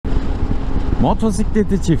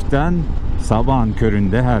Motosikleti çiftten sabahın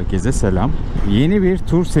köründe herkese selam. Yeni bir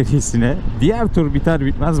tur serisine diğer tur biter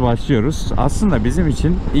bitmez başlıyoruz. Aslında bizim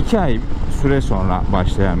için 2 ay süre sonra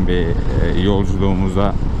başlayan bir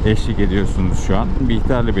yolculuğumuza eşlik ediyorsunuz şu an.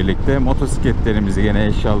 Bihter'le birlikte motosikletlerimizi, yine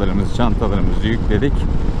eşyalarımızı, çantalarımızı yükledik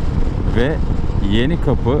ve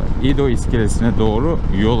Yenikapı İdo iskelesine doğru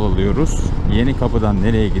yol alıyoruz. Yenikapı'dan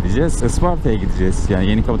nereye gideceğiz? Isparta'ya gideceğiz. Yani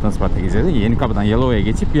Yenikapı'dan Isparta'ya gideceğiz. Yenikapı'dan Yalova'ya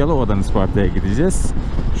geçip Yalova'dan Isparta'ya gideceğiz.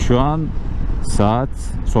 Şu an saat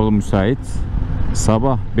solu müsait.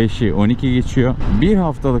 Sabah 5'i 12 geçiyor. Bir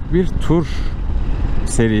haftalık bir tur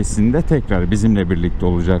serisinde tekrar bizimle birlikte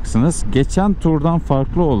olacaksınız. Geçen turdan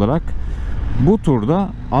farklı olarak bu turda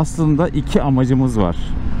aslında 2 amacımız var.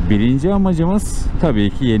 Birinci amacımız tabii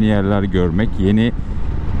ki yeni yerler görmek, yeni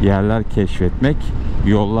yerler keşfetmek,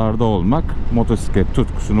 yollarda olmak, motosiklet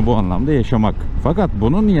tutkusunu bu anlamda yaşamak. Fakat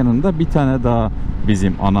bunun yanında bir tane daha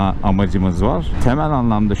bizim ana amacımız var. Temel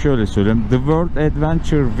anlamda şöyle söyleyeyim. The World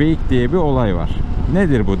Adventure Week diye bir olay var.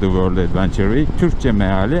 Nedir bu The World Adventure Week? Türkçe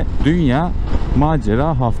meali Dünya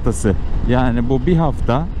Macera Haftası. Yani bu bir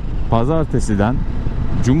hafta pazartesiden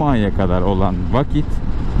Cuma'ya kadar olan vakit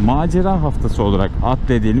macera haftası olarak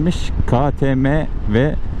addedilmiş. KTM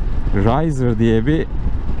ve Riser diye bir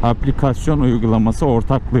aplikasyon uygulaması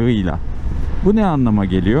ortaklığıyla. Bu ne anlama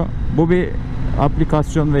geliyor? Bu bir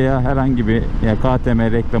aplikasyon veya herhangi bir KTM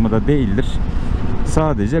reklamı da değildir.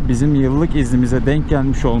 Sadece bizim yıllık iznimize denk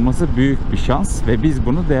gelmiş olması büyük bir şans ve biz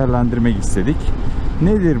bunu değerlendirmek istedik.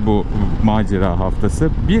 Nedir bu macera haftası?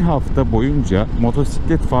 Bir hafta boyunca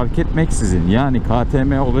motosiklet fark etmeksizin, yani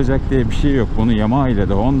KTM olacak diye bir şey yok. Bunu Yamaha ile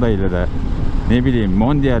de, Honda ile de, ne bileyim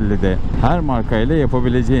Mondial'le de, her markayla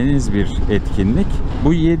yapabileceğiniz bir etkinlik.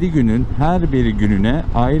 Bu 7 günün her bir gününe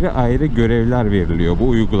ayrı ayrı görevler veriliyor bu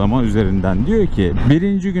uygulama üzerinden. Diyor ki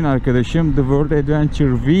birinci gün arkadaşım The World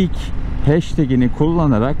Adventure Week hashtagini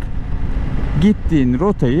kullanarak gittiğin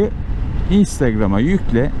rotayı Instagram'a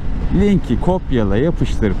yükle, linki kopyala,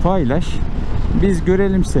 yapıştır, paylaş, biz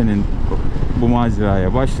görelim senin bu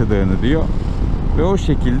maceraya başladığını diyor ve o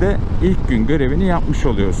şekilde ilk gün görevini yapmış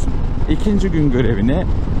oluyorsun. İkinci gün görevine,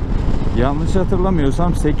 yanlış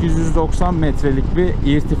hatırlamıyorsam 890 metrelik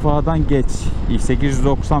bir irtifadan geç,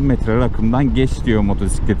 890 metre rakımdan geç diyor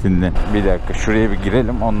motosikletinle. Bir dakika şuraya bir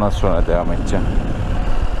girelim, ondan sonra devam edeceğim.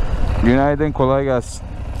 Günaydın, kolay gelsin.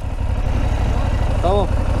 Tamam.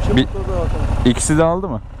 İkisi de aldı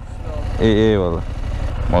mı? Eyvallah.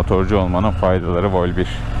 Motorcu olmanın faydaları vol 1.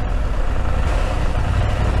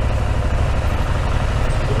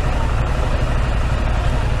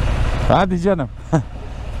 Hadi canım.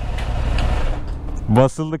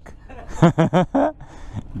 Basıldık.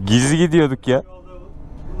 Gizli gidiyorduk ya.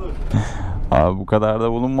 Abi bu kadar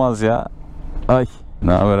da bulunmaz ya. Ay.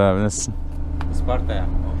 Ne haber abi, nasılsın? Isparta'ya.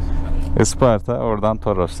 Isparta, oradan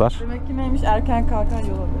Toroslar. Demek ki neymiş, erken kalkan yol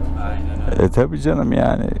alıyor. Aynen öyle. Tabi canım,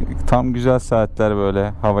 yani tam güzel saatler,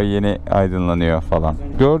 böyle hava yeni aydınlanıyor falan.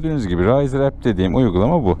 Gördüğünüz gibi Riser App dediğim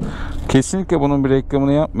uygulama bu. Kesinlikle bunun bir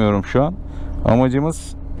reklamını yapmıyorum şu an.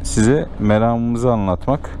 Amacımız size meramımızı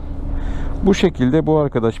anlatmak. Bu şekilde bu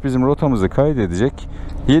arkadaş bizim rotamızı kaydedecek.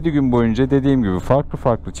 7 gün boyunca dediğim gibi farklı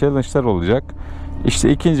farklı challenge'lar olacak.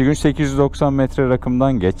 İşte ikinci gün 890 metre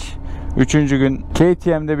rakımdan geç. Üçüncü gün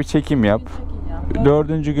KTM'de bir çekim yap.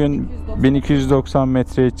 Dördüncü gün 1290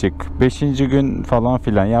 metreye çık. Beşinci gün falan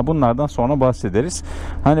filan. Ya bunlardan sonra bahsederiz.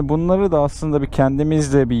 Hani bunları da aslında bir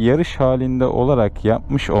kendimizle bir yarış halinde olarak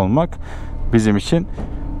yapmış olmak bizim için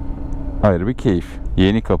ayrı bir keyif.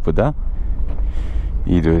 Yenikapı'da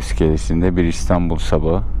İdo iskelesinde bir İstanbul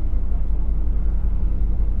sabahı.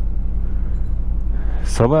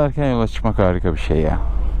 Sabah erken yola çıkmak harika bir şey ya.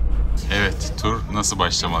 Evet, tur nasıl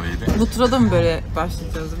başlamalıydı? Bu tura da mı böyle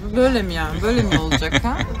başlayacağız? Böyle mi yani? Böyle mi olacak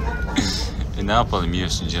ha? Ne yapalım,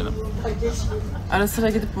 yiyorsun canım? Ara sıra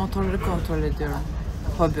gidip motorları kontrol ediyorum.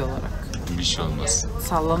 Hobi olarak. Bir şey olmaz.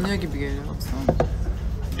 Sallanıyor gibi geliyor baksana.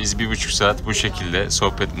 Biz 1,5 saat bu şekilde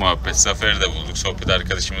sohbet muhabbet. Zafer'i de bulduk. Sohbet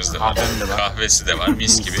arkadaşımız da var. Kahvesi de var.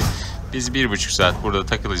 Mis gibi. Biz 1,5 saat burada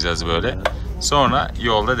takılacağız böyle. Sonra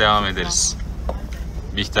yolda devam ederiz.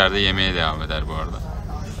 Bihter de yemeğe devam eder bu arada.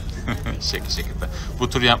 Şaka. Bu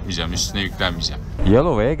tur yapmayacağım. Üstüne yüklenmeyeceğim.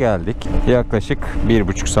 Yalova'ya geldik. Yaklaşık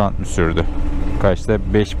 1,5 saat mi sürdü? Kaçta?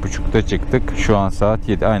 5.30'da çıktık. Şu an saat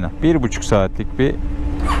 7. Aynen. 1,5 saatlik bir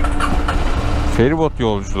feribot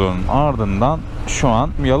yolculuğunun ardından şu an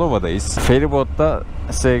Yalova'dayız. Feribotta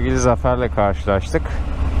sevgili Zafer'le karşılaştık.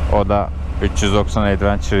 O da 390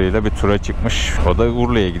 Adventure ile bir tura çıkmış. O da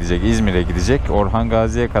Urla'ya gidecek, İzmir'e gidecek. Orhan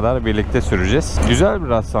Gazi'ye kadar birlikte süreceğiz. Güzel bir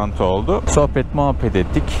rastlantı oldu. Sohbet muhabbet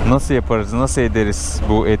ettik. Nasıl yaparız, nasıl ederiz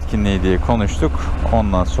bu etkinliği diye konuştuk.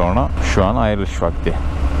 Ondan sonra şu an ayrılış vakti.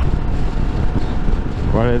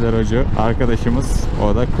 Valeder Hoca arkadaşımız,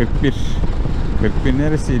 o da 41. 41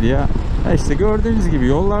 neresiydi ya? İşte gördüğünüz gibi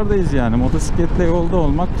yollardayız yani. Motosikletle yolda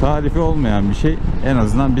olmak tarifi olmayan bir şey. En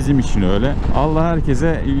azından bizim için öyle. Allah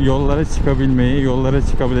herkese yollara çıkabilmeyi, yollara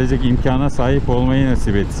çıkabilecek imkana sahip olmayı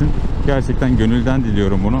nasip etsin. Gerçekten gönülden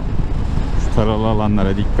diliyorum bunu. Şu taralı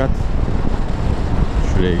alanlara dikkat.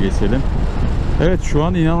 Şuraya geçelim. Evet, şu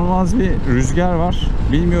an inanılmaz bir rüzgar var.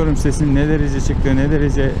 Bilmiyorum sesin ne derece çıktı, ne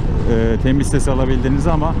derece temiz ses alabildiniz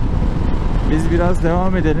ama biz biraz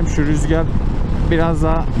devam edelim. Şu rüzgar biraz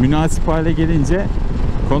daha münasip hale gelince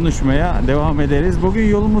konuşmaya devam ederiz. Bugün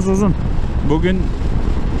yolumuz uzun. Bugün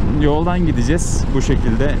yoldan gideceğiz bu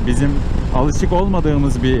şekilde. Bizim alışık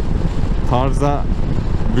olmadığımız bir tarza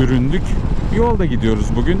büründük. Yolda gidiyoruz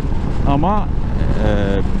bugün ama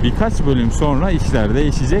birkaç bölüm sonra işler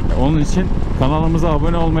değişecek. Onun için kanalımıza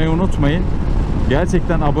abone olmayı unutmayın.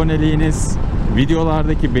 Gerçekten aboneliğiniz,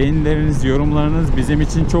 videolardaki beğenileriniz, yorumlarınız bizim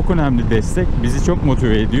için çok önemli destek. Bizi çok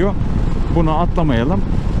motive ediyor. Bunu atlamayalım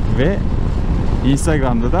ve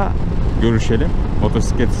Instagram'da da görüşelim.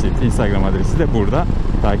 Motosiklet için Instagram adresi de burada.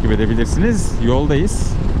 Takip edebilirsiniz.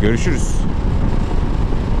 Yoldayız. Görüşürüz.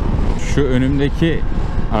 Şu önümdeki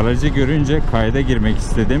aracı görünce kayda girmek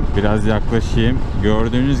istedim. Biraz yaklaşayım.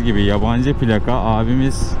 Gördüğünüz gibi yabancı plaka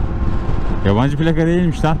abimiz. Yabancı plaka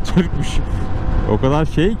değilmiş lan, Türkmüş. O kadar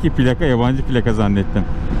şey ki plaka, yabancı plaka zannettim.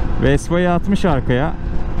 Vespa'yı atmış arkaya.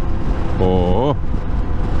 Oo.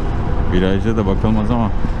 Virajda da bakılmaz ama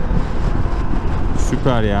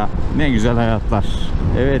süper ya. Ne güzel hayatlar.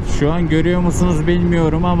 Evet, şu an görüyor musunuz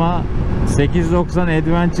bilmiyorum ama 890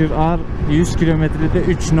 Adventure R 100 kilometrede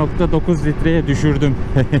 3.9 litreye düşürdüm.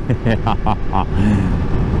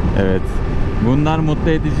 Evet. Bunlar mutlu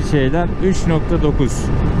edici şeyler. 3.9.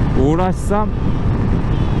 Uğraşsam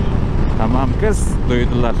tamam kız,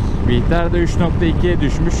 duydular. Bihter de 3.2'ye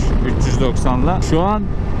düşmüş 390'la. Şu an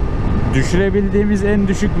düşürebildiğimiz en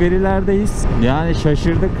düşük verilerdeyiz. Yani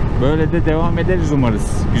şaşırdık. Böyle de devam ederiz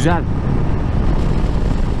umarız. Güzel.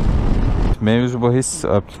 Mevzu bahis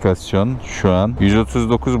aplikasyon şu an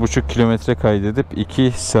 139,5 kilometre kaydedip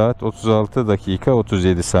 2 saat 36 dakika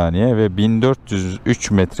 37 saniye ve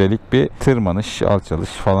 1403 metrelik bir tırmanış, alçalış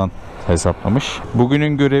falan hesaplamış.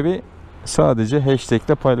 Bugünün görevi sadece hashtag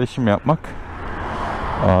ile paylaşım yapmak.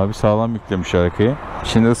 Abi sağlam yüklemiş arkayı.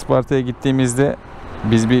 Şimdi Isparta'ya gittiğimizde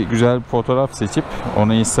biz bir güzel bir fotoğraf seçip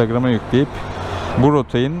onu Instagram'a yükleyip bu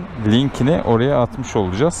rotayın linkini oraya atmış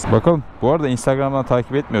olacağız. Bakalım. Bu arada Instagram'dan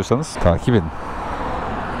takip etmiyorsanız takip edin.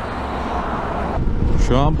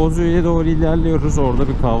 Şu an Bozüyük'e doğru ilerliyoruz. Orada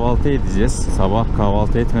bir kahvaltı edeceğiz. Sabah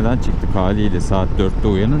kahvaltı etmeden çıktık haliyle. Saat 4'te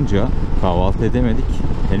uyanınca kahvaltı edemedik.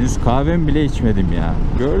 Henüz kahvemi bile içmedim ya.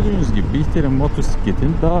 Gördüğünüz gibi Bihter'in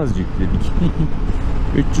motosikletini daha az yükledik.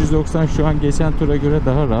 390 şu an geçen tura göre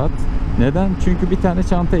daha rahat. Neden? Çünkü bir tane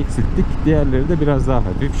çanta eksilttik. Diğerleri de biraz daha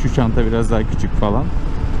hafif. Şu çanta biraz daha küçük falan.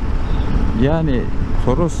 Yani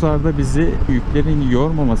Toroslarda bizi yüklerin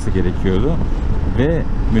yormaması gerekiyordu. Ve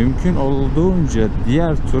mümkün olduğunca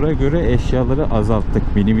diğer tura göre eşyaları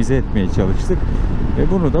azalttık. Minimize etmeye çalıştık.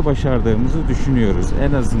 Ve bunu da başardığımızı düşünüyoruz.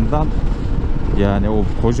 En azından yani o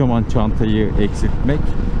kocaman çantayı eksiltmek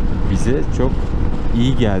bize çok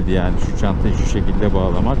iyi geldi yani, şu çantayı şu şekilde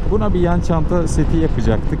bağlamak. Buna bir yan çanta seti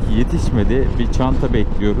yapacaktık. Yetişmedi. Bir çanta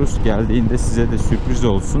bekliyoruz. Geldiğinde size de sürpriz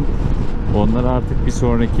olsun. Onları artık bir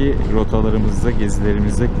sonraki rotalarımızda,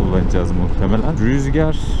 gezilerimizde kullanacağız muhtemelen.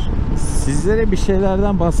 Rüzgar. Sizlere bir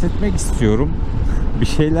şeylerden bahsetmek istiyorum. Bir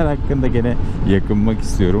şeyler hakkında gene yakınmak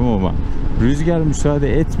istiyorum ama rüzgar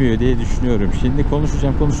müsaade etmiyor diye düşünüyorum. Şimdi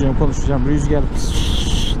konuşacağım. Rüzgar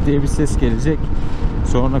diye bir ses gelecek.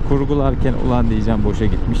 Sonra kurgularken ulan diyeceğim boşa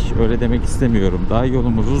gitmiş. Öyle demek istemiyorum. Daha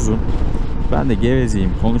yolumuz uzun. Ben de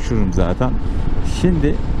gevezeyim, konuşurum zaten.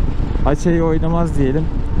 Şimdi açayı oynamaz diyelim.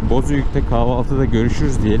 Bozüyük'te kahvaltıda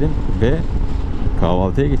görüşürüz diyelim ve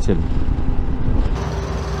kahvaltıya geçelim.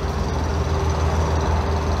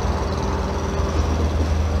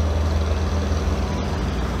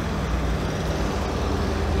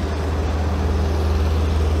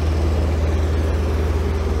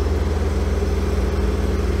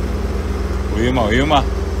 Uyuma.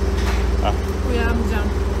 Uyanmayacağım.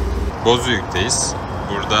 Bozüyük'teyiz.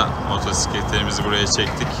 Burada motosikletlerimizi buraya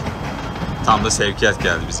çektik. Tam da sevkiyat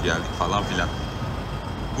geldi, biz geldik falan filan.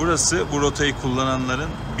 Burası bu rotayı kullananların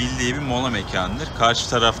bildiği bir mola mekanıdır. Karşı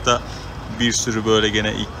tarafta bir sürü böyle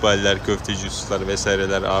gene ikballer, köfteci ustalar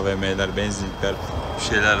vesaireler, AVM'ler, benzinlikler, bir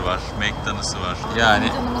şeyler var. McDonald's'ı var. Yani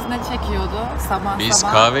Canımız ne çekiyordu sabah biz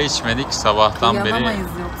sabah? kahve içmedik sabahtan beri. Uyanamayız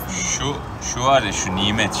yoksa. Şu var ya, şu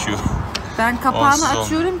nimet şu. Ben kapağını Onsuz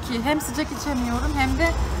açıyorum ki hem sıcak içemiyorum hem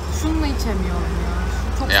de şununla içemiyorum ya.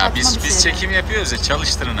 Çok Ya saçma biz bir şey. çekim yapıyoruz ya,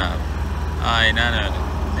 çalıştırın abi. Aynen öyle.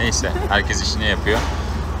 Neyse, herkes işini yapıyor.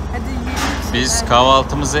 Hadi yiyelim bir Biz şeyler.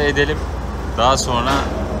 kahvaltımızı edelim. Daha sonra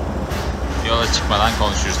yola çıkmadan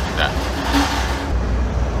konuşuruz bir daha.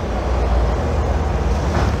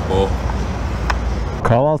 Oh.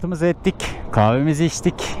 Kahvaltımızı ettik. Kahvemizi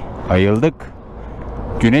içtik. Ayıldık.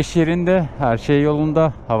 Güneş yerinde. Her şey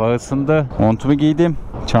yolunda. Hava ısındı. Montumu giydim.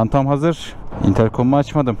 Çantam hazır. Interkomu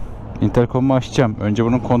açmadım. Interkomu açacağım. Önce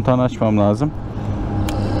bunun kontağını açmam lazım.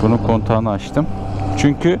 Bunun kontağını açtım.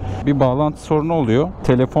 Çünkü bir bağlantı sorunu oluyor.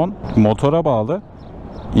 Telefon motora bağlı.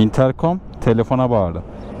 Interkom telefona bağlı.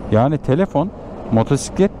 Yani telefon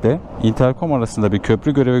motosikletle interkom arasında bir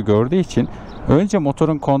köprü görevi gördüğü için önce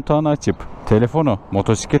motorun kontağını açıp telefonu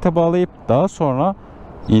motosiklete bağlayıp daha sonra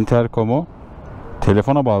interkomu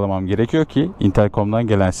telefona bağlamam gerekiyor ki interkomdan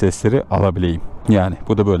gelen sesleri alabileyim. Yani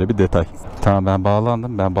bu da böyle bir detay. Tamam, ben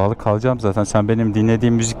bağlandım. Ben bağlı kalacağım zaten. Sen benim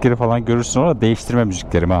dinlediğim müzikleri falan görürsün, orada değiştirme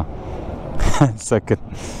müziklerimi ha. Sakın.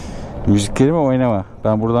 Müziklerimi oynama.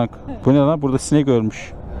 Ben buradan... Bu ne lan? Burada sinek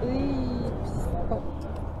ölmüş.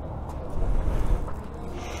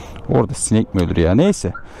 Orada sinek mi ölür ya?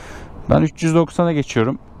 Neyse. Ben 390'a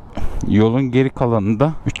geçiyorum. Yolun geri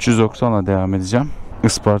kalanında 390'a devam edeceğim.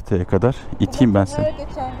 Isparta'ya kadar. İteyim ben seni.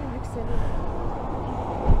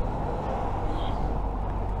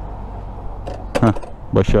 Heh,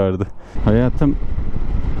 başardı. Hayatım,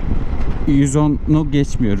 110'u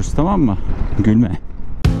geçmiyoruz, tamam mı? Gülme.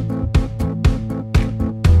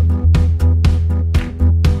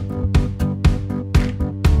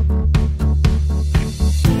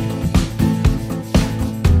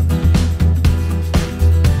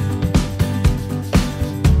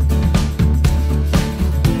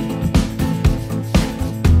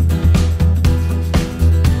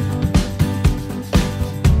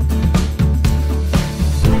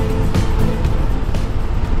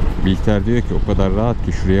 Bihter diyor ki o kadar rahat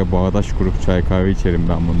ki şuraya bağdaş kurup çay kahve içerim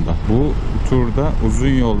ben bunda. Bu turda uzun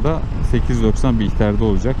yolda 890 Bihter'de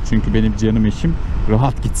olacak. Çünkü benim canım eşim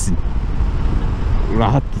rahat gitsin.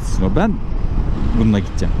 Rahat gitsin o. Ben bununla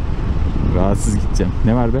gideceğim. Rahatsız gideceğim.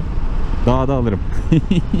 Ne var be? Dağda alırım.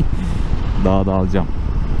 Dağda alacağım.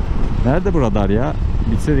 Nerede bu radar ya?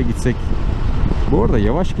 Bitse de gitsek. Bu arada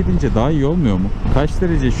yavaş gidince daha iyi olmuyor mu? Kaç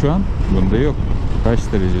derece şu an? Bunda yok. Kaç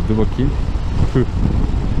derece? Dur bakayım.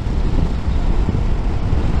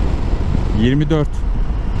 24.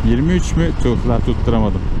 23 mü? Tuhla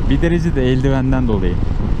tutturamadım. Bir derece de eldivenden dolayı.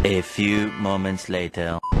 A few moments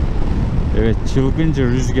later. Evet, çılgınca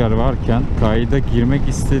rüzgar varken kayda girmek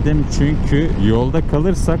istedim çünkü yolda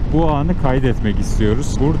kalırsak bu anı kaydetmek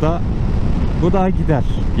istiyoruz. Burada bu daha gider.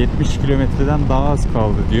 70 kilometreden daha az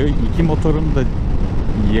kaldı diyor. İki motorun da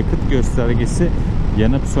yakıt göstergesi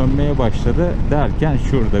yanıp sönmeye başladı derken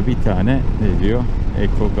şurada bir tane ne diyor?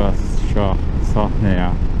 Ekogaz sahne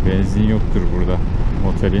ya. Benzin yoktur burada.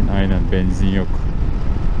 Motelin aynen benzin yok.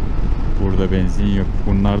 Burada benzin yok.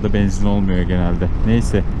 Bunlarda benzin olmuyor genelde.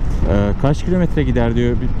 Neyse. Kaç kilometre gider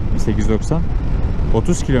diyor 890?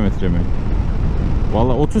 30 kilometre mi?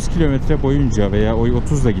 Valla 30 kilometre boyunca veya o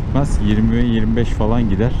 30 da gitmez. 20-25 falan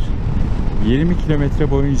gider. 20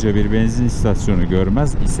 kilometre boyunca bir benzin istasyonu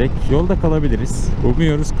görmez isek yolda kalabiliriz.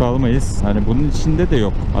 Umuyoruz kalmayız. Hani bunun içinde de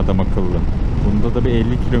yok adam akıllı. Bunda da bir 50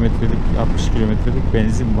 kilometrelik 60 kilometrelik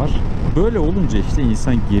benzin var. Böyle olunca işte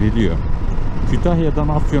insan geriliyor. Kütahya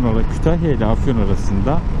ile Afyon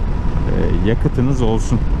arasında yakıtınız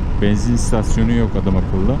olsun. Benzin istasyonu yok adam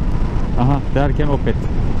akıllı. Aha derken Opet.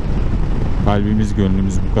 Kalbimiz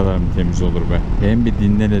gönlümüz bu kadar mı temiz olur be? Hem bir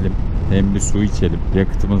dinlenelim hem bir su içelim.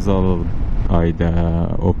 Yakıtımızı alalım. Hayda,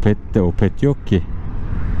 Opet yok ki.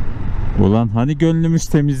 Ulan hani gönlümüz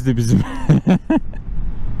temizdi bizim.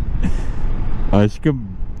 Aşkım,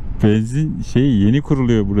 benzin yeni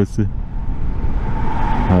kuruluyor burası.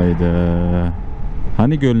 Hayda.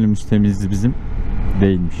 Hani gönlümüz temizdi bizim?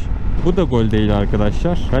 Değilmiş. Bu da gol değil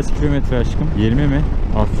arkadaşlar. Kaç kilometre aşkım? 20 mi?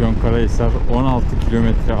 Afyonkarahisar 16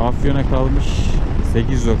 kilometre. Afyon'a kalmış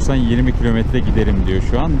 890, 20 kilometre giderim diyor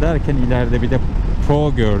şu an. Derken ileride bir de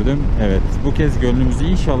Po gördüm. Evet, bu kez gönlümüz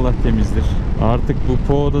inşallah temizdir. Artık bu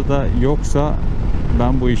Po'da da yoksa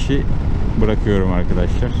ben bu işi bırakıyorum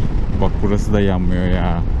arkadaşlar. Bak burası da yanmıyor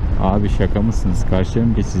ya. Abi şaka mısınız? Karşıya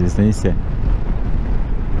mı geçeceğiz? Neyse.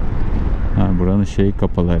 Ha, buranın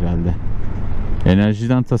kapalı herhalde.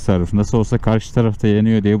 Enerjiden tasarruf. Nasıl olsa karşı tarafta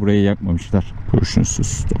yanıyor diye burayı yakmamışlar.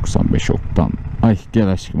 Kurşunsuz 95 oktan. Ay gel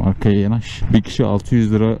aşkım arkaya yanaş. Bir kişi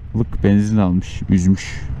 600 liralık benzin almış.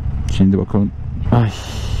 Üzmüş. Şimdi bakalım. Ay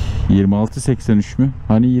 26.83 mü?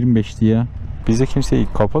 Hani 25'ti ya. Bize kimse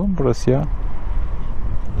kapalı mı burası ya?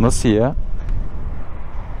 Nasıl ya?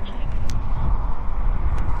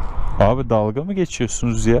 Abi dalga mı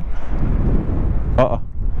geçiyorsunuz ya? Aa,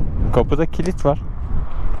 kapıda kilit var.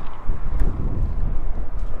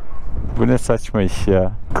 Bu ne saçma iş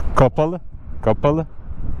ya? Kapalı. Kapalı.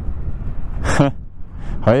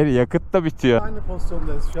 Hayır, yakıt da bitiyor. Aynı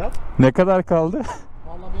pozisyondayız şu an. Ne kadar kaldı?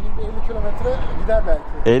 Vallahi benim bir 50 kilometre gider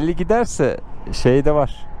belki. 50 giderse şey de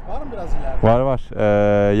var. Var mı biraz ileride? Var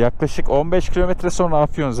var. Yaklaşık 15 kilometre sonra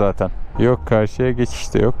Afyon zaten. Yok, karşıya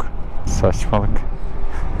geçişte yok. Saçmalık.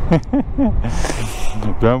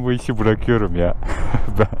 Ben bu işi bırakıyorum ya.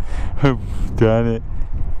 Yani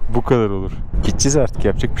bu kadar olur. Gideceğiz artık,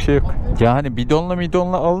 yapacak bir şey yok. Yani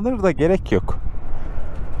bidonla alınır da gerek yok.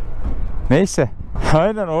 Neyse.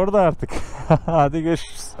 Aynen orada artık. Hadi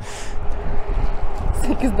görüşürüz.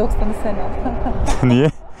 8.90'ı sen al. Niye?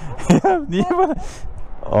 Ya niye bana?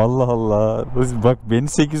 Allah Allah. Bak beni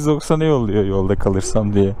 8.90'a yolluyor yolda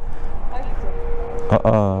kalırsam diye.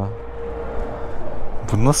 Aa.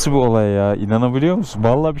 Bu nasıl bir olay ya? İnanabiliyor musun?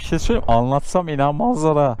 Vallahi bir şey söyleyeyim. Anlatsam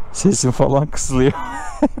inanmazlar ha. Sesim falan kısılıyor.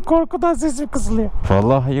 Korkudan sesim kısılıyor.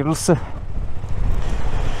 Vallahi hayırlısı.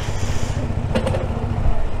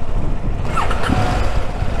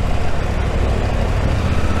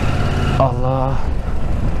 Allah.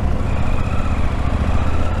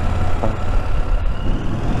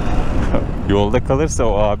 Yolda kalırsa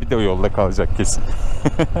o abi de yolda kalacak kesin.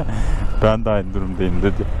 Ben de aynı durumdayım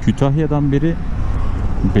dedi. Kütahya'dan beri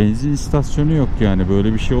benzin istasyonu yok yani.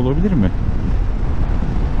 Böyle bir şey olabilir mi?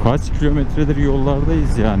 Kaç kilometredir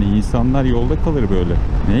yollardayız yani. İnsanlar yolda kalır böyle.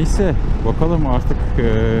 Neyse bakalım artık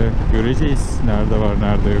göreceğiz nerede var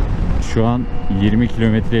nerede yok. Şu an 20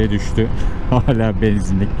 kilometreye düştü. Hala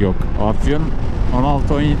benzinlik yok. Afyon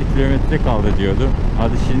 16-17 kilometre kaldı diyordu.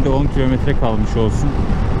 Hadi şimdi 10 kilometre kalmış olsun.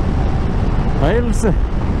 Hayırlısı.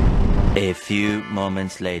 A few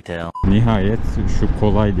moments later. Nihayet şu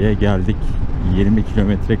Kolaylı'ya geldik. 20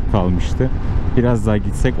 kilometre kalmıştı. Biraz daha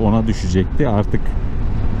gitsek 10'a düşecekti. Artık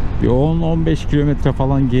bir 10-15 kilometre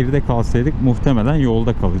falan geride kalsaydık muhtemelen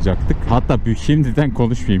yolda kalacaktık. Hatta şimdiden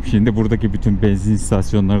konuşmayayım. Şimdi buradaki bütün benzin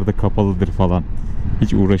istasyonları da kapalıdır falan.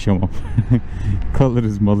 Hiç uğraşamam.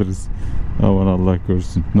 Kalırız malırız. Aman Allah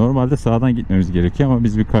korusun. Normalde sağdan gitmemiz gerekiyor ama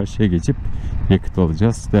biz bir karşıya geçip yakıt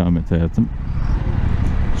alacağız. Devam et hayatım.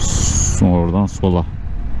 Oradan sola.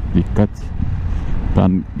 Dikkat.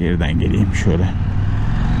 Ben geriden geleyim şöyle.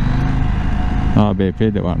 BP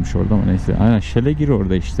de varmış orada ama neyse. Aynen Shell'e gir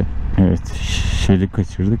orada işte. Evet, Shell'i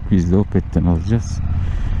kaçırdık. Biz de Opet'ten alacağız.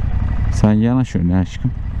 Sen yanaş öne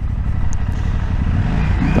aşkım.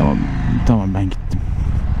 Tamam ben gittim.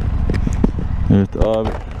 Evet abi.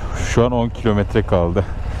 Şu an 10 kilometre kaldı.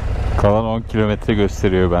 Kalan 10 kilometre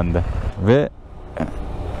gösteriyor bende. Ve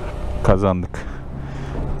kazandık.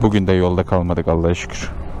 Bugün de yolda kalmadık Allah'a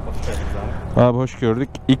şükür. Abi hoş gördük.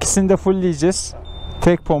 İkisini de fullleyeceğiz.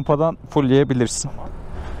 Tek pompadan fullleyebilirsin.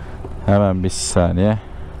 Hemen bir saniye.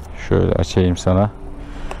 Şöyle açayım sana.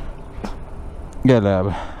 Gel abi.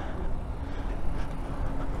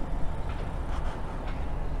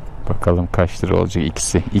 Bakalım kaç lira olacak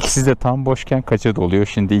ikisi. İkisi de tam boşken kaça doluyor?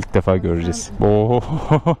 Şimdi ilk defa göreceğiz. Oo.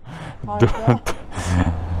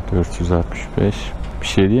 465. Bir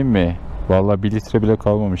şey diyeyim mi? Vallahi 1 litre bile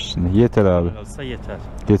kalmamış içinde. Yeter abi. Olsa yeter.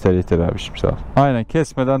 Yeter abi şimdi sağ ol. Aynen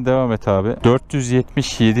kesmeden devam et abi.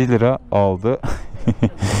 477 lira aldı.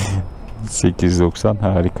 890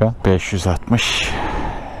 harika. 560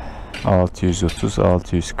 630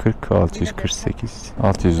 640 648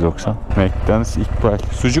 690 McDonald's İkbal.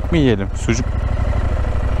 Sucuk mu yiyelim? Sucuk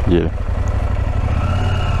yiyelim.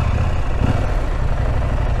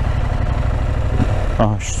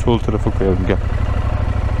 Aha şu sol tarafa koyalım gel.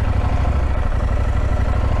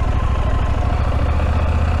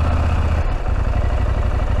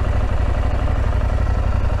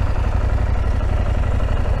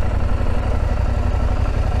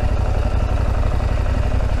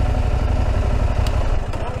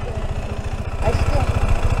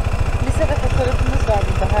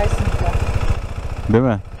 Değil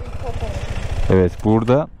mi? Evet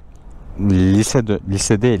burada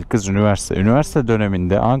lise değil kız üniversite. Üniversite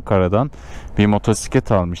döneminde Ankara'dan bir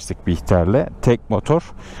motosiklet almıştık Bihter'le. Tek motor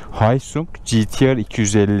Haysung GTR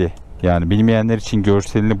 250. Yani bilmeyenler için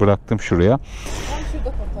görselini bıraktım şuraya.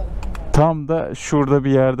 Tam da şurada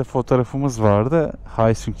bir yerde fotoğrafımız vardı.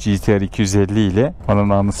 Haysung GTR 250 ile onun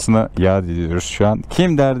anısını yad ediyoruz şu an.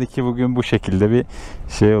 Kim derdi ki bugün bu şekilde bir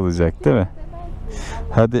şey olacak, değil mi?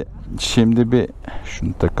 Hadi şimdi bir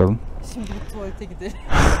şunu takalım. Şimdi bir tuvalete gidelim.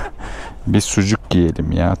 Bir sucuk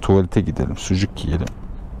yiyelim ya. Tuvalete gidelim. Sucuk yiyelim.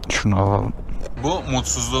 Şunu alalım. Bu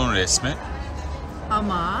mutsuzluğun resmi.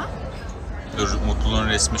 Ama Dur, mutluluğun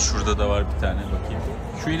resmi şurada da var bir tane, bakayım.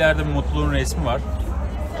 Şu ileride bir mutluluğun resmi var.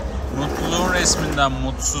 Mutluluğun resminden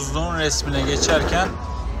mutsuzluğun resmine geçerken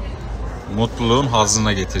mutluluğun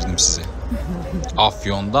hazzına getirdim size.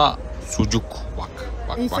 Afyon'da sucuk. Bak.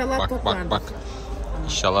 İnşallah tok bak.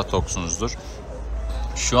 İnşallah toksunuzdur.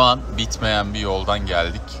 Şu an bitmeyen bir yoldan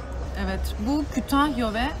geldik. evet, bu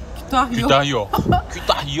Kütahya ve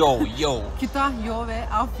Kütahya ve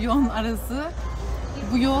Afyon arası.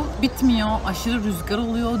 Bu yol bitmiyor, aşırı rüzgar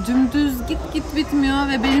oluyor, dümdüz git bitmiyor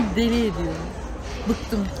ve beni deli ediyor.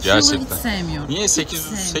 Bıktım. Şu yolu hiç Gerçekten. sevmiyorum. Niye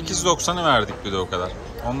 890'ı verdik bir de o kadar?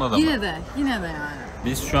 Onunla da mı? Yine de yani.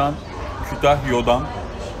 Biz şu an Kütahya'dan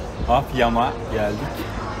Afyon'a geldik.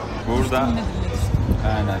 Burada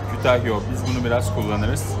aynen Kütahya. Biz bunu biraz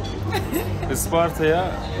kullanırız.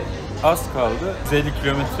 Isparta'ya az kaldı. 150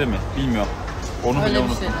 kilometre mi? Bilmiyorum. Onu Öyle bile bir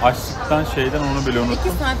unuttum. şey. Açlıktan şeyden onu bile 2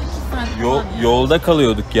 unuttum. saat falan ya. Yolda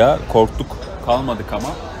kalıyorduk ya. Korktuk. Kalmadık ama.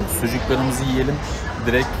 Sucuklarımızı yiyelim.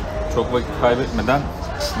 Direkt çok vakit kaybetmeden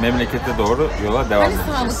memlekete doğru yola devam Hani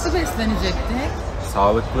edeceğiz. sağlıklı beslenecektik.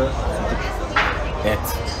 Sağlıklı sucuk, et,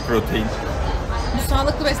 protein. Bu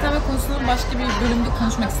sağlıklı beslenme konusunu başka bir bölümde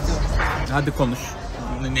konuşmak istiyorum. Hadi konuş.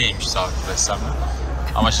 Neymiş sağlıklı beslenme?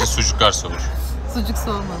 Ama şimdi sucuklar sorur. Sucuk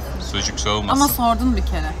soğumasın. Sucuk soğumasın. Ama sordun bir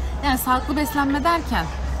kere. Yani sağlıklı beslenme derken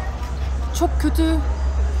çok kötü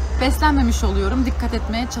beslenmemiş oluyorum dikkat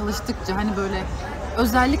etmeye çalıştıkça. Hani böyle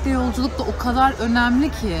özellikle yolculukta o kadar önemli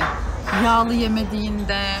ki yağlı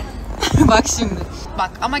yemediğinde bak şimdi.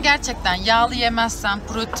 Bak ama gerçekten yağlı yemezsen,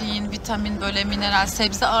 protein, vitamin, böyle mineral,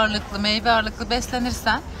 sebze ağırlıklı, meyve ağırlıklı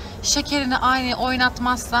beslenirsen, şekerini aynı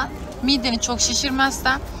oynatmazsan, mideni çok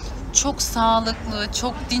şişirmezsen çok sağlıklı,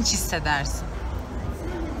 çok dinç hissedersin.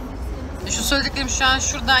 Şu söylediklerim şu an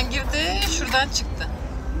şuradan girdi, şuradan çıktı.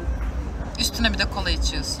 Üstüne bir de kola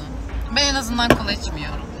içiyorsun. Ben en azından kola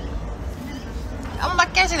içmiyorum. Ama bak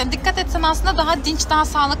gerçekten dikkat etsen aslında daha dinç, daha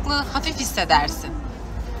sağlıklı, hafif hissedersin.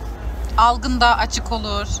 Algın daha açık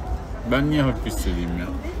olur. Ben niye hafif hissedeyim ya?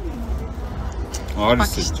 Ağır Bak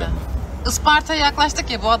hissedeceğim işte. Isparta'ya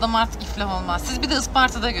yaklaştık ya, bu adam artık iflah olmaz. Siz bir de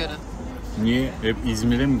Isparta'da görün. ben. Niye? Hep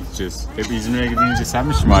İzmir'e mi gideceğiz? Hep İzmir'e gidince sen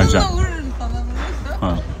mi şımaracaksın? Vururum sana.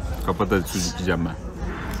 Ha. Kapat hadi, sucuk yiyeceğim ben.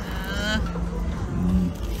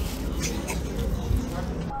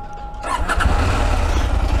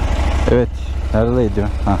 Evet, neredeydi?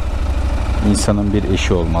 Ha. İnsanın bir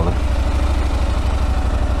eşi olmalı.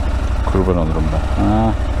 Kurban olurum ben.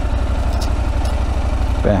 Ha.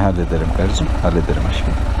 Ben hallederim karıcığım, hallederim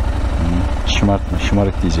aşkım. Şımartma,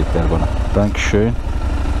 şımarık diyecekler bana. Dankeschön.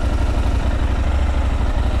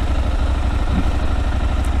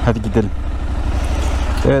 Hadi gidelim.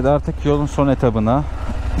 Evet, artık yolun son etabına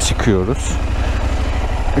çıkıyoruz.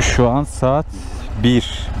 Şu an saat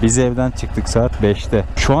 1. Biz evden çıktık saat 5'te.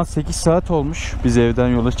 Şu an 8 saat olmuş biz evden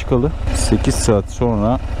yola çıkalı. 8 saat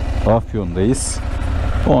sonra Afyon'dayız.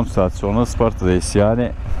 10 saat sonra Isparta'dayız.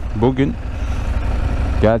 Yani bugün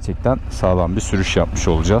gerçekten sağlam bir sürüş yapmış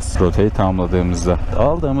olacağız. Rotayı tamamladığımızda.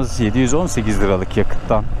 Aldığımız 718 liralık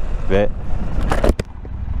yakıttan ve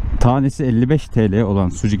tanesi 55 TL olan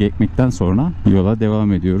sucuk ekmekten sonra yola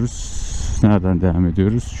devam ediyoruz. Nereden devam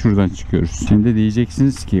ediyoruz? Şuradan çıkıyoruz. Şimdi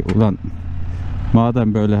diyeceksiniz ki ulan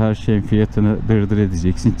madem böyle her şeyin fiyatını dırdır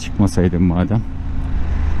edeceksin, çıkmasaydın madem.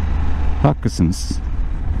 Haklısınız.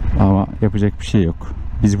 Ama yapacak bir şey yok.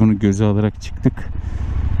 Biz bunu göze alarak çıktık.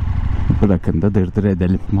 Bırakın da dırdır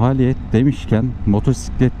edelim. Maliyet demişken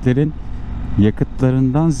motosikletlerin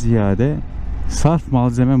yakıtlarından ziyade sarf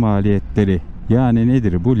malzeme maliyetleri, yani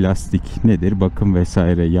nedir bu, lastik nedir, bakım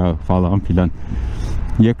vesaire, yağ falan filan.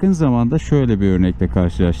 Yakın zamanda şöyle bir örnekle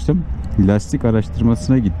karşılaştım. Lastik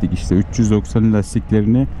araştırmasına gittik. İşte 390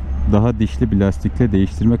 lastiklerini daha dişli bir lastikle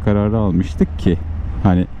değiştirme kararı almıştık ki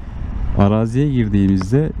hani araziye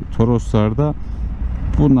girdiğimizde Toroslarda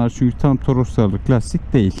bunlar, çünkü tam Toroslarlık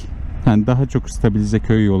lastik değil. Yani daha çok stabilize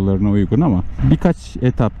köy yollarına uygun ama birkaç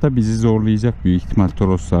etapta bizi zorlayacak büyük ihtimal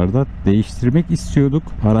Toroslarda. Değiştirmek istiyorduk.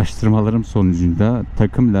 Araştırmalarım sonucunda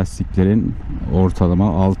takım lastiklerin ortalama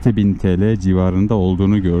 6000 TL civarında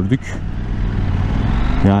olduğunu gördük.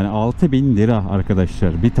 Yani 6000 lira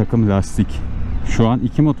arkadaşlar bir takım lastik. Şu an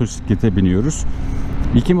 2 motosiklete biniyoruz.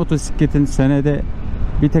 2 motosikletin senede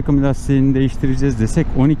bir takım lastiğini değiştireceğiz desek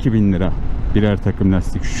 12.000 lira. birer takım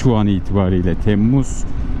lastik şu an itibariyle, Temmuz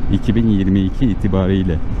 2022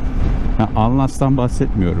 itibariyle. Anlas'tan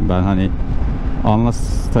bahsetmiyorum ben, hani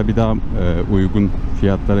Anlas tabi daha uygun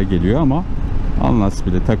fiyatlara geliyor ama Anlas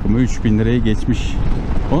bile takımı 3000 liraya geçmiş.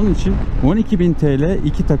 Onun için 12.000 TL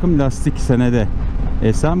 2 takım lastik senede.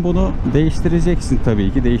 Sen bunu değiştireceksin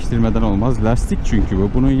tabii ki, değiştirmeden olmaz. Lastik çünkü bu.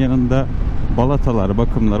 Bunun yanında balatalar,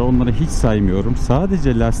 bakımlar, onları hiç saymıyorum.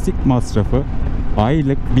 Sadece lastik masrafı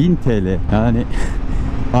aylık 1000 TL. Yani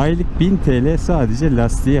aylık 1000 TL sadece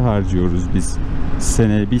lastiğe harcıyoruz biz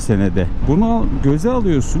bir senede. Bunu göze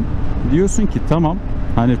alıyorsun. Diyorsun ki tamam,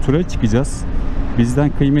 hani tura çıkacağız.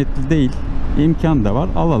 Bizden kıymetli değil. İmkan da var,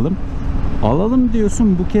 alalım. Alalım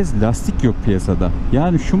diyorsun, bu kez lastik yok piyasada.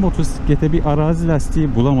 Yani şu motosiklete bir arazi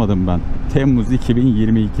lastiği bulamadım ben. Temmuz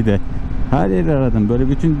 2022'de. Her yeri aradım. Böyle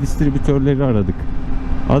bütün distribütörleri aradık.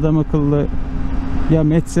 Adam akıllı ya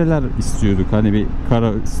metreler istiyorduk. Hani bir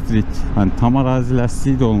Karo Street, hani tam arazi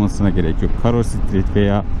lastiği de olmasına gerek yok. Karo Street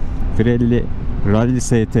veya Pirelli Rally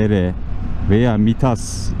STR veya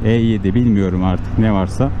Mitas E7, bilmiyorum artık ne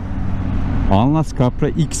varsa. Anlas Capra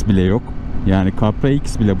X bile yok. Yani Capra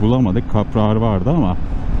X bile bulamadık. Capra R vardı ama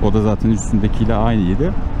o da zaten üstündekiyle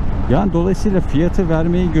aynıydı. Yani dolayısıyla fiyatı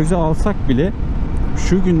vermeyi göze alsak bile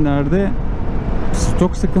şu günlerde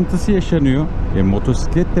stok sıkıntısı yaşanıyor.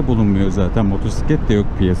 Motosiklet de bulunmuyor zaten. Motosiklet de yok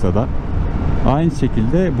piyasada. Aynı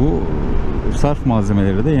şekilde bu sarf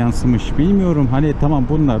malzemeleri de yansımış. Bilmiyorum, hani tamam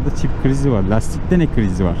bunlarda çip krizi var. Lastikte ne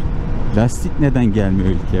krizi var? Lastik neden gelmiyor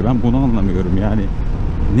ülkeye? Ben bunu anlamıyorum yani.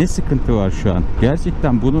 Ne sıkıntı var şu an?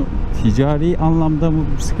 Gerçekten bunu ticari anlamda mı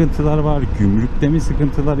sıkıntılar var? Gümrükte mi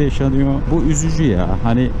sıkıntılar yaşanıyor? Bu üzücü ya.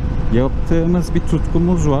 Hani yaptığımız bir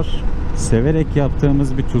tutkumuz var. Severek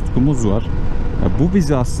yaptığımız bir tutkumuz var. Bu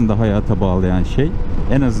bizi aslında hayata bağlayan şey.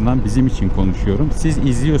 En azından bizim için konuşuyorum. Siz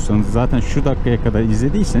izliyorsanız, zaten şu dakikaya kadar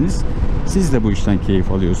izlediyseniz siz de bu işten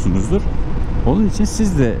keyif alıyorsunuzdur. Onun için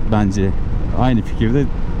siz de bence aynı fikirde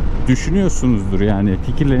düşünüyorsunuzdur. Yani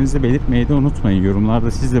fikirlerinizi belirtmeyi de unutmayın.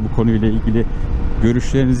 Yorumlarda siz de bu konuyla ilgili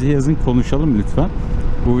görüşlerinizi yazın, konuşalım lütfen.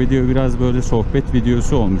 Bu video biraz böyle sohbet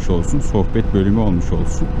videosu olmuş olsun. Sohbet bölümü olmuş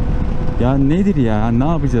olsun. Ya nedir ya? Ne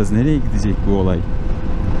yapacağız? Nereye gidecek bu olay?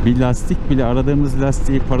 Bir lastik bile, aradığımız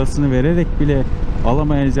lastiği parasını vererek bile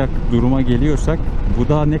alamayacak duruma geliyorsak bu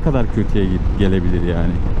daha ne kadar kötüye gelebilir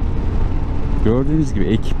yani. Gördüğünüz gibi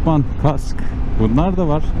ekipman, kask, bunlar da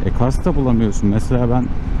var. Kask da bulamıyorsun. Mesela ben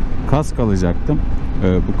kask alacaktım.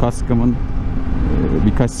 Bu kaskımın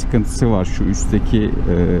birkaç sıkıntısı var. Şu üstteki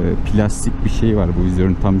plastik bir şey var bu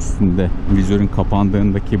vizörün tam üstünde. Vizörün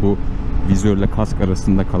kapandığındaki bu vizörle kask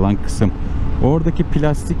arasında kalan kısım. Oradaki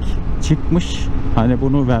plastik çıkmış. Hani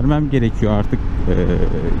bunu vermem gerekiyor artık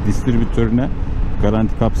distribütörüne.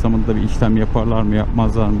 Garanti kapsamında bir işlem yaparlar mı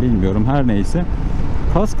yapmazlar mı bilmiyorum. Her neyse.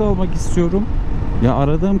 Kask almak istiyorum. Ya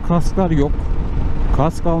aradığım kasklar yok.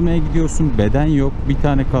 Kask almaya gidiyorsun, beden yok. Bir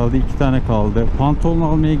tane kaldı, 2 tane kaldı. Pantolon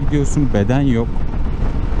almaya gidiyorsun, beden yok.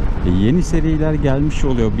 Yeni seriler gelmiş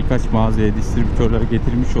oluyor. Birkaç mağazaya distribütörler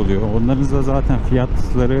getirmiş oluyor. Onların da zaten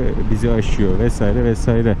fiyatları bizi aşıyor vesaire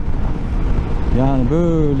vesaire. Yani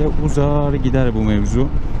böyle uzar gider bu mevzu.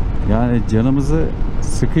 Yani canımızı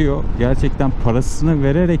sıkıyor. Gerçekten parasını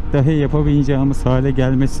vererek dahi yapamayacağımız hale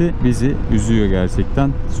gelmesi bizi üzüyor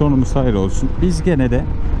gerçekten. Sonumuz hayır olsun. Biz gene de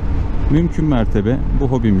mümkün mertebe bu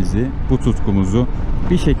hobimizi, bu tutkumuzu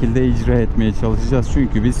bir şekilde icra etmeye çalışacağız.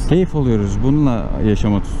 Çünkü biz keyif alıyoruz. Bununla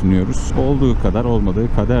yaşama tutunuyoruz. Olduğu kadar,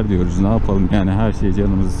 olmadığı kader diyoruz. Ne yapalım? Yani her şeye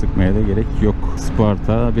canımızı sıkmaya da gerek yok.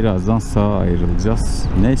 Isparta, birazdan sağa ayrılacağız.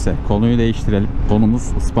 Neyse, konuyu değiştirelim.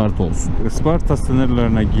 Konumuz Isparta olsun. Isparta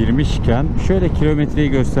sınırlarına girmişken şöyle kilometreyi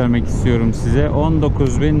göstermek istiyorum size.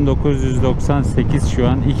 19.998 şu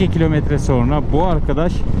an. 2 kilometre sonra bu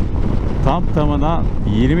arkadaş tam tamına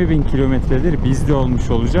 20.000 kilometredir bizde olmuş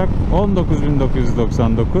olacak.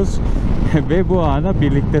 19.999 ve bu ana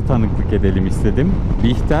birlikte tanıklık edelim istedim.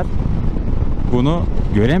 Bihter bunu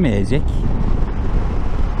göremeyecek.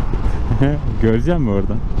 Göreceğim mi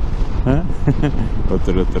oradan?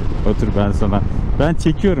 Otur otur. Otur, ben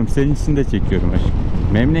çekiyorum. Senin için de çekiyorum aşkım.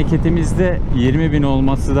 Memleketimizde 20.000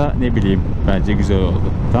 olması da ne bileyim, bence güzel oldu.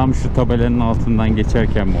 Tam şu tabelanın altından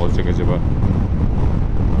geçerken mi olacak acaba?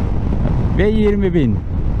 Ve 20.000.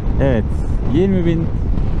 Evet, 20.000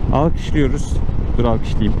 alkışlıyoruz. Dur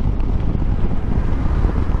alkışlayayım.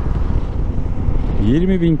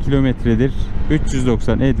 20.000 kilometredir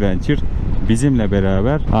 390 Adventure bizimle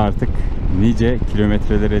beraber artık nice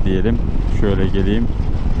kilometrelere diyelim. Şöyle geleyim.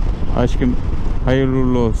 Aşkım hayırlı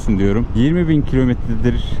uğurlu olsun diyorum. 20.000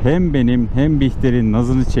 kilometredir hem benim hem Bihter'in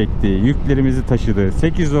nazını çektiği, yüklerimizi taşıdığı,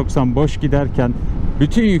 890 boş giderken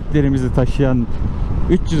bütün yüklerimizi taşıyan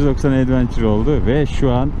 390 adventure oldu ve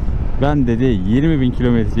şu an ben dedi 20.000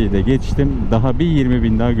 kilometreyi de geçtim. Daha bir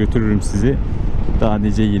 20.000 daha götürürüm sizi. Daha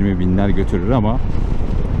nice 20.000'ler götürür ama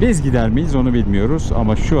biz gider miyiz onu bilmiyoruz.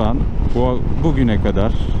 Ama şu an bugüne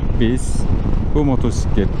kadar biz bu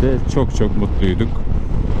motosiklette çok mutluyduk.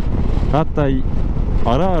 Hatta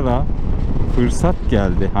ara ara fırsat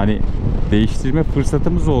geldi. Hani değiştirme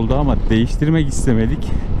fırsatımız oldu ama değiştirmek istemedik.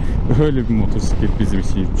 Öyle bir motosiklet bizim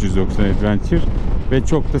için 390 Adventure ve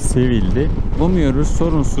çok da sevildi. Umuyoruz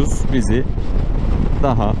sorunsuz bizi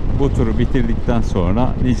daha bu turu bitirdikten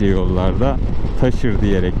sonra nice yollarda taşır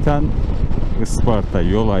diyerekten Isparta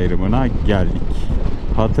yol ayrımına geldik.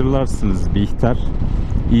 Hatırlarsınız Bihter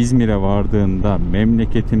İzmir'e vardığında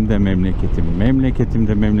memleketimde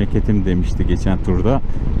memleketim demişti geçen turda.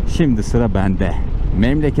 Şimdi sıra bende.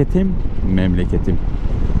 Memleketim.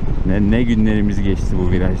 Ne günlerimiz geçti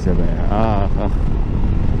bu virajda be. Ah.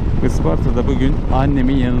 Isparta'da bugün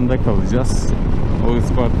annemin yanında kalacağız. O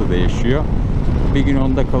Isparta'da yaşıyor. Bir gün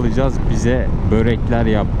onda kalacağız. Bize börekler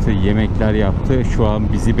yaptı, yemekler yaptı. Şu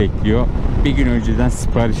an bizi bekliyor. Bir gün önceden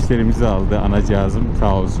siparişlerimizi aldı anacığızım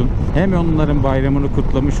sağ olsun. Hem onların bayramını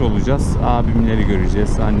kutlamış olacağız. Abimleri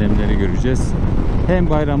göreceğiz, annemleri göreceğiz. Hem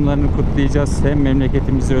bayramlarını kutlayacağız, hem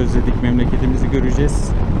memleketimizi özledik, memleketimizi göreceğiz.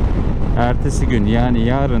 Ertesi gün yani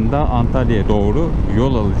yarın da Antalya'ya doğru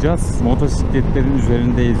yol alacağız. Motosikletlerin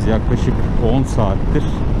üzerindeyiz yaklaşık 10 saattir.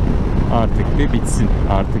 Artık bir bitsin.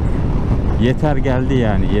 Artık yeter geldi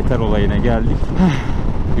yani. Yeter olayına geldik.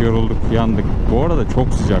 Yorulduk, yandık. Bu arada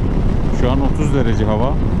çok sıcak. Şu an 30 derece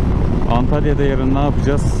hava. Antalya'da yarın ne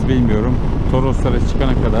yapacağız bilmiyorum. Toroslara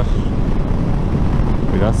çıkana kadar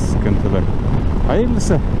biraz sıkıntılı.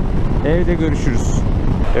 Hayırlısı. Evde görüşürüz.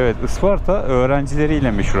 Evet, Isparta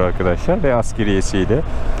öğrencileriyle meşhur arkadaşlar ve askeriyesiyle.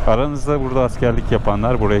 Aranızda burada askerlik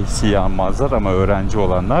yapanlar burayı hiç iyi anmazlar ama öğrenci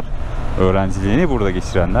olanlar, öğrenciliğini burada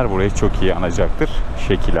geçirenler burayı çok iyi anacaktır.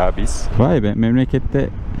 Şekil abiyiz. Vay be, memlekette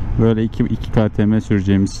böyle 2 KTM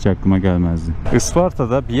süreceğimiz hiç aklıma gelmezdi.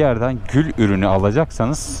 Isparta'da bir yerden gül ürünü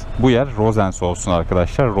alacaksanız bu yer Rozens olsun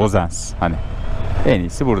arkadaşlar. Rozens. Hani en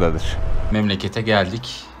iyisi buradadır. Memlekete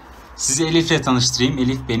geldik. Sizi Elif'le tanıştırayım.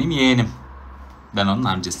 Elif benim yeğenim. Ben onun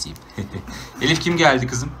amcasıyım. Elif kim geldi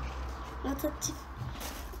kızım?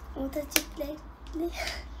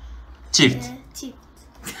 Çift. Çift.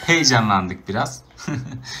 Heyecanlandık biraz.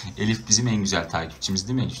 Elif bizim en güzel takipçimiz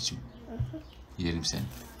değil mi Elif'ciğim? Yerim seni.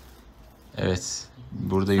 Evet.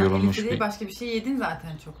 Burada yorulmuş bir... Başka bir şey yedin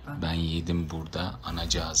zaten çoktan. Ben yedim burada.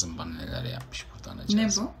 Anacığızım bana neler yapmış burada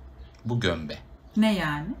anacığızım. Ne bu? Bu gömbe. Ne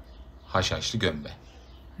yani? Haşhaşlı gömbe.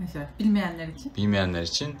 Bilmeyenler için? Bilmeyenler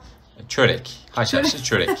için çörek. Haşhaşlı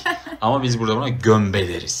çörek. Ama biz burada buna gömbe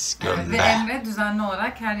deriz. Gömbe. Evet, ve Emre düzenli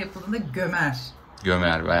olarak her yapıldığında gömer.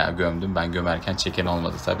 Gömer, bayağı gömdüm. Ben gömerken çeken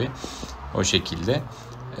olmadı tabii. O şekilde.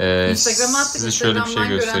 Instagram'a attık. Size şöyle bir şey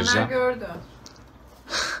göstereceğim. Gördü.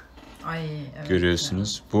 Ay, evet.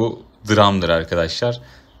 Görüyorsunuz. Bu dramdır arkadaşlar.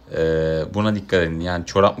 Buna dikkat edin. Yani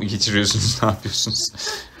çorap mı geçiriyorsunuz, ne yapıyorsunuz?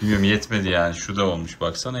 Bilmiyorum, yetmedi yani. Şu da olmuş,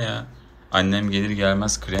 baksana ya. Annem gelir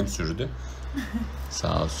gelmez krem sürdü.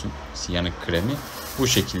 Sağ olsun. Yanık kremi. Bu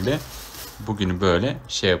şekilde bugünü böyle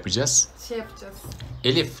yapacağız.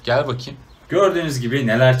 Elif gel bakayım. Gördüğünüz gibi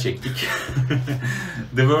neler çektik.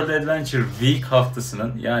 The World Adventure Week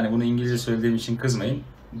haftasının, yani bunu İngilizce söylediğim için kızmayın.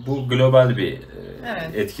 Bu global bir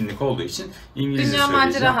etkinlik olduğu için İngilizce Dünya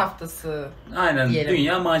söyleyeceğim. Macera Haftası. Aynen diyelim.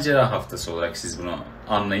 Dünya Macera Haftası olarak siz bunu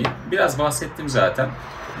anlayın. Biraz bahsettim zaten.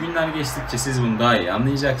 Günler geçtikçe siz bunu daha iyi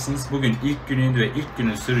anlayacaksınız. Bugün ilk günüydü ve ilk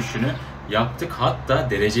günün sürüşünü yaptık. Hatta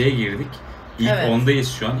dereceye girdik. İlk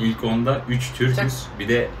 10'dayız şu an. İlk 10'da 3 Türk'üz. Bir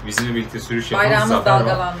de bizimle birlikte sürüş yapan Bayrağımız Zafer var.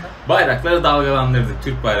 dalgalandı. Bayrakları dalgalandırdık.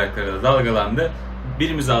 Türk bayrakları da dalgalandı.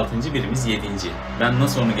 Birimiz 6. birimiz 7. Ben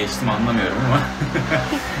nasıl onu geçtim anlamıyorum ama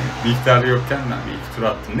miktar yokken ben bir iki tur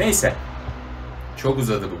attım. Neyse. Çok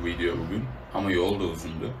uzadı bu video bugün ama yol da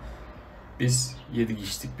uzundu. Biz yedik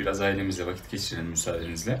içtik, biraz ailemizle vakit geçirelim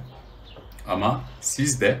müsaadenizle. Ama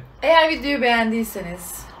siz de... Eğer videoyu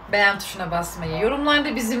beğendiyseniz beğen tuşuna basmayı,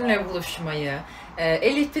 yorumlarda bizimle buluşmayı,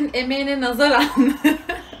 Elif'in emeğine nazaran...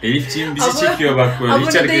 Elifciğim bizi çekiyor bak böyle,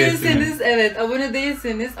 hiç hareket etmiyor. Evet, abone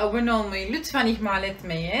değilseniz abone olmayı lütfen ihmal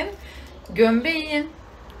etmeyin. Gömbe yiyin.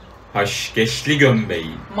 Haşkeşli gömbe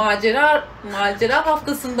yiyin. Macera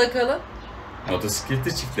haftasında kalın.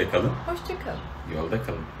 Motosikletli çiftle kalın. Hoşça kalın. Yolda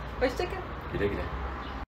kalın. Hoşça kalın. Güle güle.